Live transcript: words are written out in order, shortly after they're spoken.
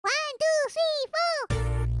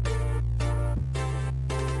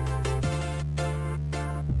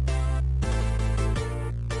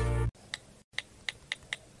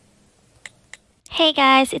Hey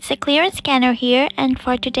guys, it's the clearance scanner here, and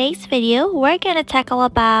for today's video, we're gonna tackle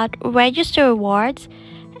about register rewards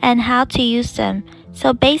and how to use them.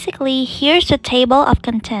 So basically, here's the table of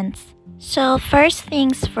contents. So first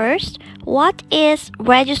things first, what is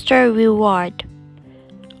register reward?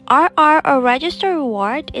 RR or register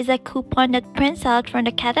reward is a coupon that prints out from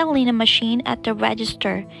the Catalina machine at the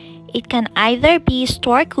register. It can either be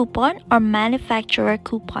store coupon or manufacturer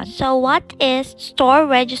coupon. So what is store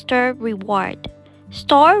register reward?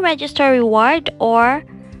 Store register reward or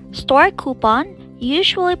store coupon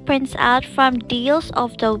usually prints out from deals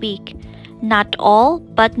of the week. Not all,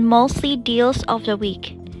 but mostly deals of the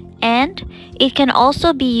week. And it can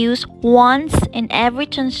also be used once in every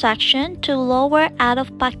transaction to lower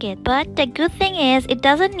out-of-pocket. But the good thing is it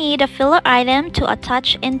doesn't need a filler item to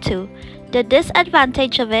attach into. The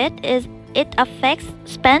disadvantage of it is it affects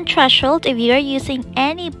spend threshold if you're using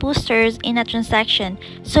any boosters in a transaction.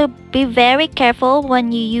 So be very careful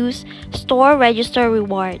when you use store register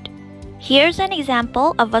reward. Here's an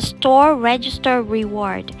example of a store register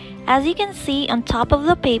reward. As you can see on top of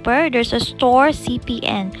the paper, there's a store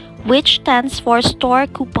CPN, which stands for store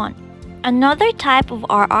coupon. Another type of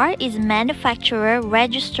RR is manufacturer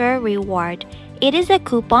register reward. It is a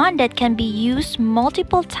coupon that can be used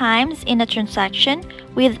multiple times in a transaction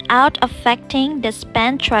without affecting the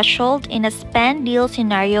spend threshold in a spend deal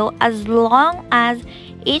scenario, as long as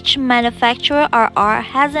each manufacturer RR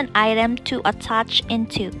has an item to attach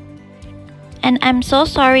into. And I'm so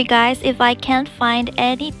sorry guys if I can't find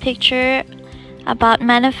any picture about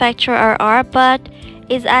manufacturer RR, but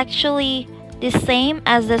it's actually the same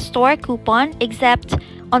as the store coupon, except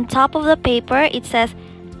on top of the paper it says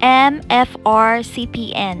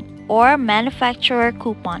MFR-CPN or manufacturer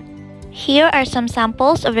coupon. Here are some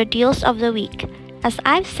samples of the deals of the week. As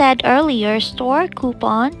I've said earlier, store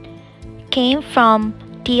coupon came from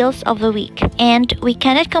deals of the week, and we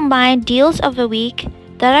cannot combine deals of the week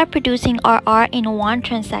that are producing RR in one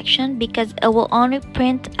transaction because it will only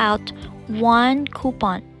print out one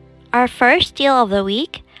coupon. Our first deal of the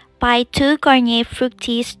week: buy 2 Garnier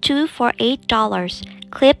Fructis 2 for $8.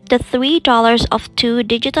 Clip the $3 of 2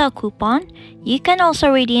 digital coupon. You can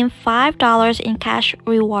also redeem $5 in cash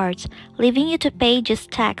rewards, leaving you to pay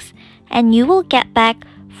just tax, and you will get back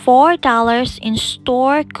 $4 in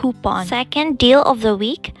store coupon. Second deal of the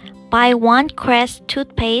week: buy 1 Crest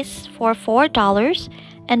toothpaste for $4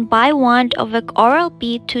 and buy 1 of the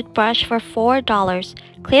Oral-B toothbrush for $4.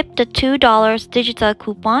 Clip the $2 digital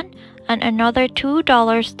coupon and another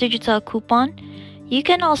 $2 digital coupon. You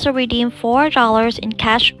can also redeem $4 in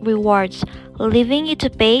cash rewards, leaving you to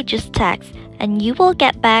pay just tax, and you will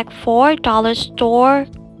get back $4 store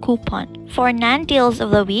coupon. For non-deals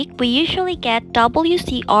of the week, we usually get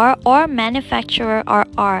WCR or manufacturer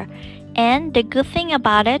RR. And the good thing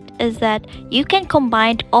about it is that you can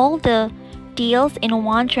combine all the deals in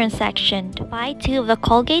one transaction. Buy 2 of the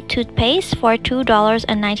Colgate toothpaste for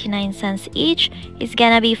 $2.99 each is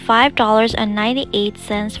gonna be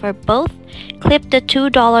 $5.98 for both. Clip the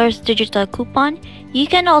 $2 digital coupon. You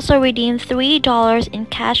can also redeem $3 in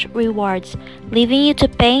cash rewards, leaving you to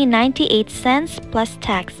pay 98 cents plus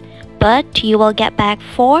tax, but you will get back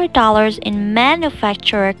 $4 in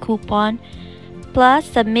manufacturer coupon, plus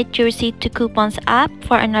submit your receipt to Coupons app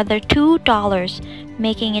for another $2,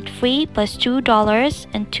 making it free plus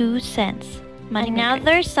 $2.02.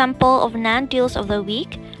 Another sample of non-deals of the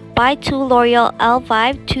week: buy 2 L'Oreal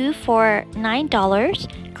Elvive 2 for $9.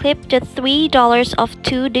 Clip the $3 of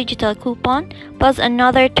 2 digital coupon plus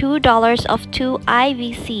another $2 of 2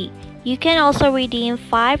 IVC. You can also redeem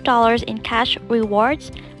 $5 in cash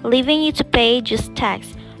rewards, leaving you to pay just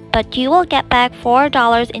tax, but you will get back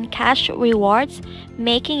 $4 in cash rewards,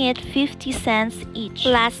 making it 50 cents each.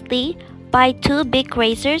 Lastly, buy 2 big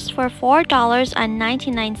razors for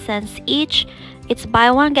 $4.99 each. It's buy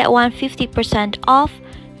one get one 50% off.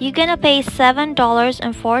 You're gonna pay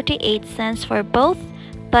 $7.48 for both,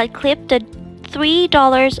 but clip the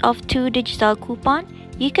 $3 of 2 digital coupon.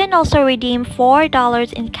 You can also redeem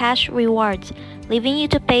 $4 in cash rewards, leaving you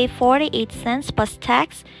to pay 48 cents plus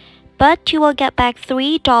tax, but you will get back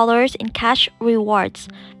 $3 in cash rewards,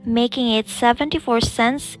 making it 74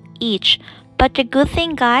 cents each. But the good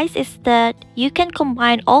thing guys is that you can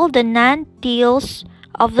combine all the non-deals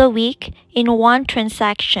of the week in one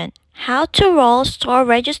transaction. How to roll store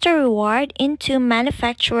register reward into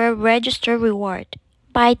manufacturer register reward: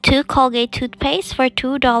 buy 2 Colgate toothpaste for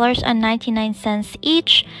 $2.99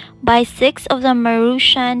 each. Buy 6 of the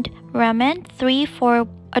Maruchan ramen 3 for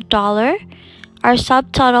 $1. Our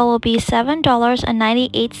subtotal will be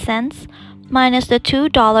 $7.98 minus the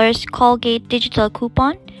 $2 Colgate digital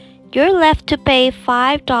coupon. you're left to pay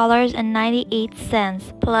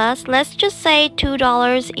 $5.98 plus, let's just say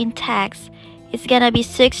 $2 in tax. It's gonna be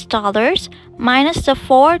 $6 minus the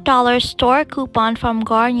 $4 store coupon from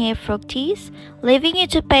Garnier Fructis, leaving you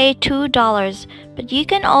to pay $2. But you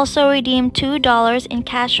can also redeem $2 in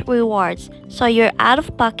cash rewards, so your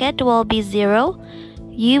out-of-pocket will be $0.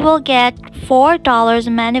 You will get $4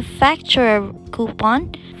 manufacturer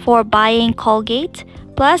coupon for buying Colgate,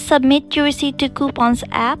 plus submit your receipt to Coupons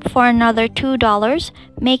app for another $2,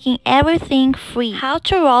 making everything free. How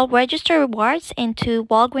to roll register rewards into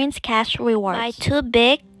Walgreens cash rewards. Buy 2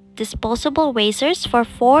 big disposable razors for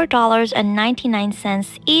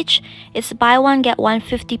 $4.99 each. It's buy one get one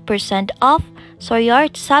 50% off, so your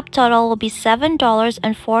subtotal will be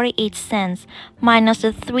 $7.48 minus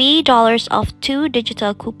the $3 off 2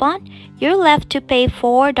 digital coupon. You're left to pay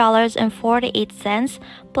 $4.48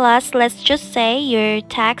 plus, let's just say your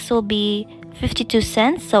tax will be 52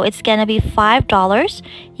 cents, so it's gonna be $5.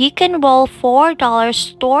 You can roll $4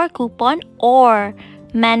 store coupon or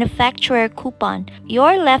manufacturer coupon.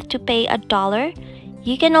 You're left to pay $1.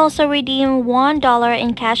 You can also redeem $1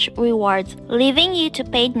 in cash rewards, leaving you to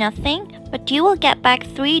pay nothing, but you will get back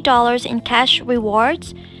 $3 in cash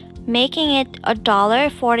rewards, making it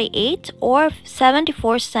 $1.48 or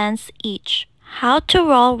 74 cents each. How to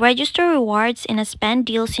roll register rewards in a spend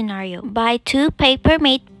deal scenario. Buy 2 Paper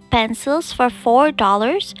Mate pencils for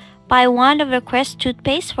 $4. Buy 1 of the Crest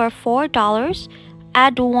toothpaste for $4.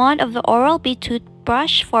 Add 1 of the Oral-B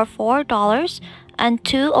toothbrush for $4 and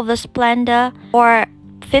 2 of the Splenda for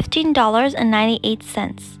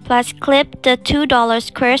 $15.98. Plus clip the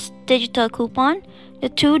 $2 Crest digital coupon, the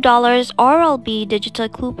 $2 Oral-B digital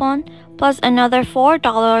coupon, plus another $4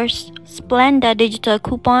 Splenda digital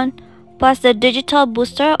coupon, plus the digital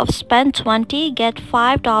booster of spend 20, get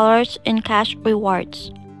 $5 in cash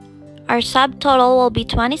rewards. Our subtotal will be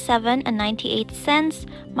 $27.98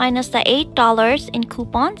 minus the $8 in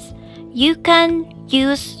coupons. You can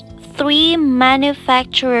use 3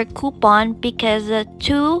 manufacturer coupon because the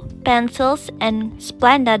 2 pencils and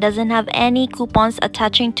Splenda doesn't have any coupons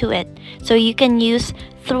attaching to it. So you can use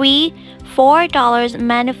 3 $4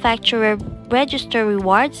 manufacturer register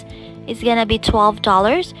rewards. It's gonna be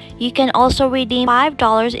 $12. You can also redeem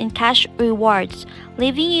 $5 in cash rewards,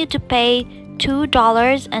 leaving you to pay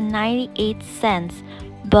 $2.98.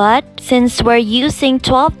 But since we're using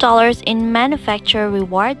 $12 in manufacturer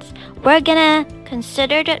rewards, we're gonna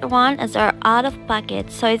consider that one as our out-of-pocket,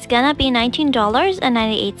 so it's gonna be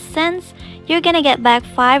 $19.98. You're gonna get back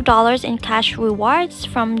 $5 in cash rewards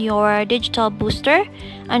from your digital booster,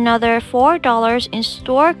 another $4 in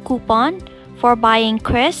store coupon for buying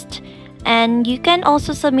Crest, and you can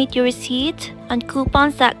also submit your receipt on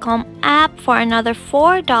Coupons.com app for another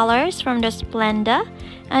 $4 from the Splenda,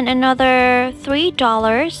 and another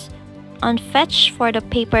 $3 on Fetch for the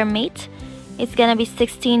Paper Mate. It's gonna be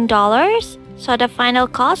 $16. So the final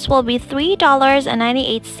cost will be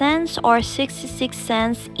 $3.98 or 66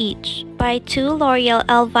 cents each. Buy 2 L'Oreal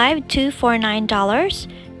Elvive 2 for $9,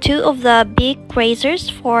 2 of the big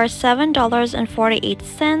razors for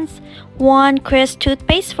 $7.48, 1 Crest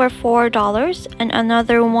toothpaste for $4, and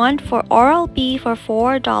another one for Oral-B for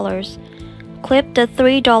 $4. Clip the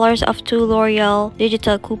 $3 of 2 L'Oreal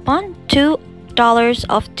digital coupon, $2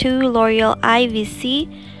 of 2 L'Oreal IVC,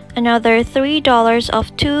 another $3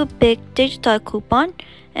 of 2 big digital coupon,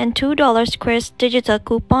 and $2 Crest digital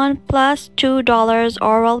coupon plus $2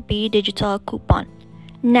 Oral-B digital coupon.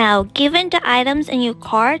 Now, given the items in your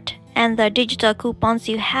cart and the digital coupons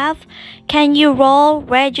you have, can you roll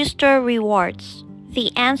register rewards?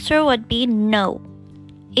 The answer would be no.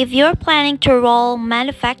 If you're planning to roll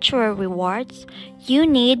manufacturer rewards, you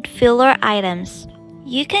need filler items.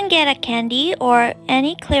 You can get a candy or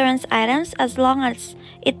any clearance items as long as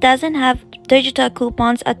it doesn't have digital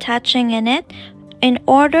coupons attaching in it in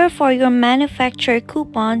order for your manufacturer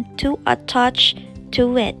coupon to attach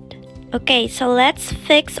to it. Okay, so let's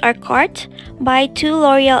fix our cart. Buy 2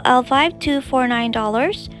 L'Oreal Elvive 2 for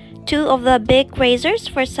 $9, 2 of the big razors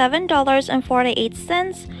for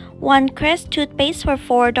 $7.48, 1 Crest toothpaste for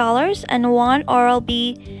 $4, and 1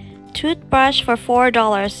 Oral-B toothbrush for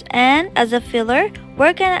 $4. And as a filler,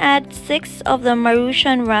 we're gonna add 6 of the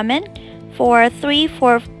Maruchan ramen for 3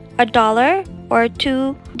 for $1 or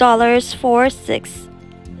 $2 for 6.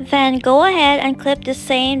 Then go ahead and clip the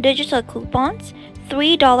same digital coupons,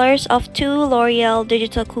 $3 of 2 L'Oreal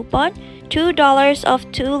digital coupon, $2 of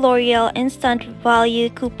 2 L'Oreal instant value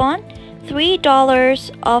coupon,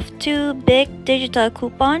 $3 of 2 big digital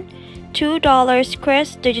coupon, $2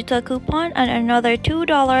 Crest digital coupon, and another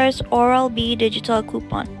 $2 Oral-B digital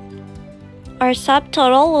coupon. Our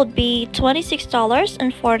subtotal would be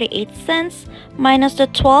 $26.48 minus the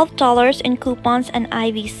 $12 in coupons and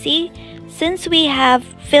IVC. Since we have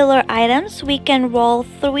filler items, we can roll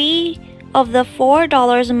 3 of the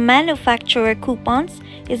 $4 manufacturer coupons.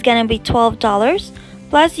 Is gonna be $12.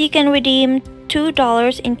 Plus you can redeem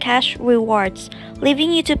 $2 in cash rewards,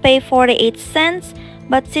 leaving you to pay 48 cents.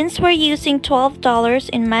 But since we're using $12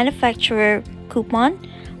 in manufacturer coupon,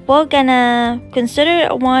 we're gonna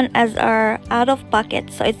consider one as our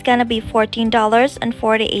out-of-pocket. So it's gonna be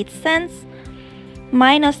 $14.48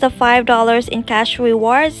 minus the $5 in cash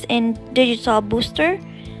rewards in Digital Booster,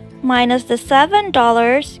 minus the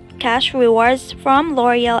 $7 cash rewards from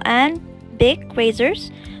L'Oreal and Bic razors,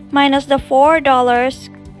 minus the $4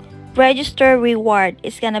 register reward.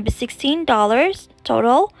 It's gonna be $16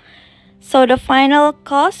 total. So the final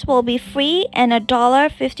cost will be free and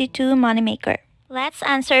 $1.52 moneymaker. Let's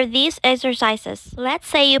answer these exercises. Let's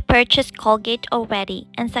say you purchased Colgate already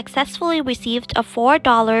and successfully received a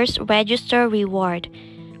 $4 register reward.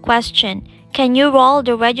 Question: can you roll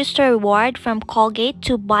the register reward from Colgate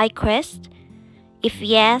to BuyCrest? If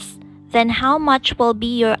yes, then how much will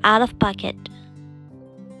be your out-of-pocket?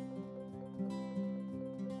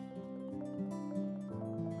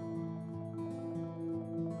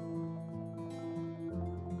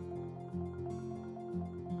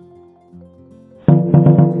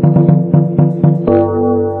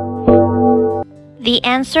 The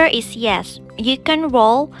answer is yes, you can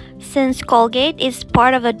roll. Since Colgate is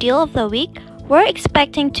part of the deal of the week, we're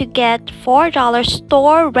expecting to get $4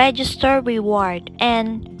 store register reward.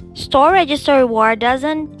 And store register reward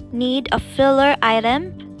doesn't need a filler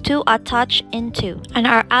item to attach into. And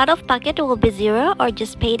our out-of-pocket will be 0 or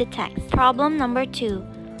just pay the tax. Problem number 2.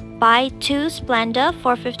 Buy 2 Splenda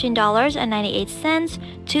for $15.98,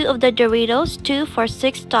 2 of the Doritos, 2 for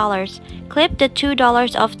 $6. Clip the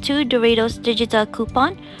 $2 of 2 Doritos digital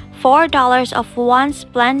coupon, $4 of 1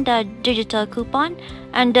 Splenda digital coupon,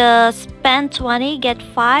 and the spend 20 get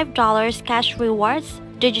 $5 cash rewards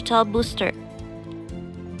digital booster.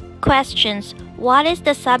 Questions: what is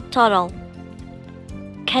the subtotal?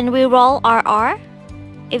 Can we roll RR?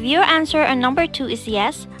 If your answer on number 2 is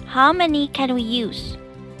yes, how many can we use?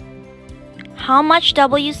 How much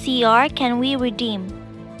WCR can we redeem?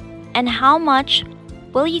 And how much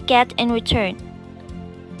will you get in return?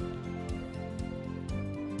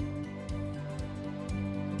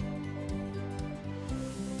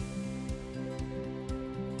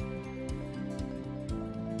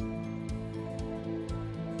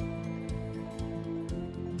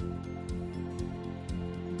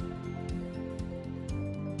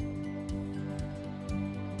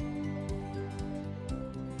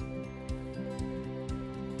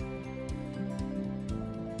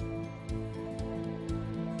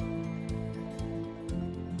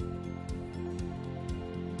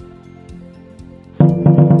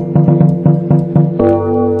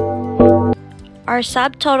 Our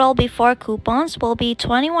subtotal before coupons will be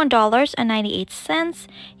 $21.98.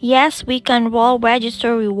 Yes, we can roll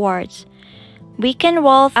register rewards. We can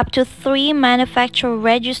roll up to 3 manufacturer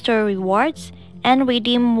register rewards and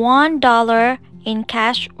redeem $1 in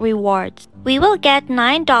cash rewards. We will get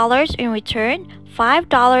 $9 in return,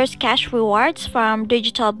 $5 cash rewards from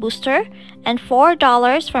Digital Booster, and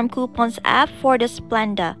 $4 from Coupons app for the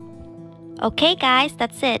Splenda. Okay guys,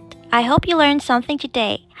 that's it. I hope you learned something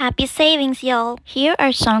today. Happy savings, y'all! Here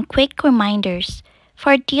are some quick reminders.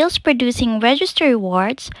 For deals producing register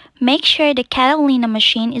rewards, make sure the Catalina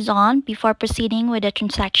machine is on before proceeding with the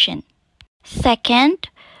transaction. Second,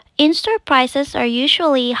 in-store prices are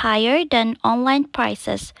usually higher than online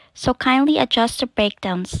prices, so kindly adjust the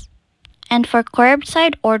breakdowns. And for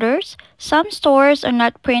curbside orders, some stores are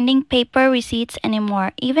not printing paper receipts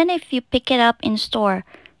anymore, even if you pick it up in store,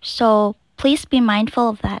 so please be mindful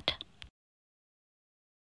of that.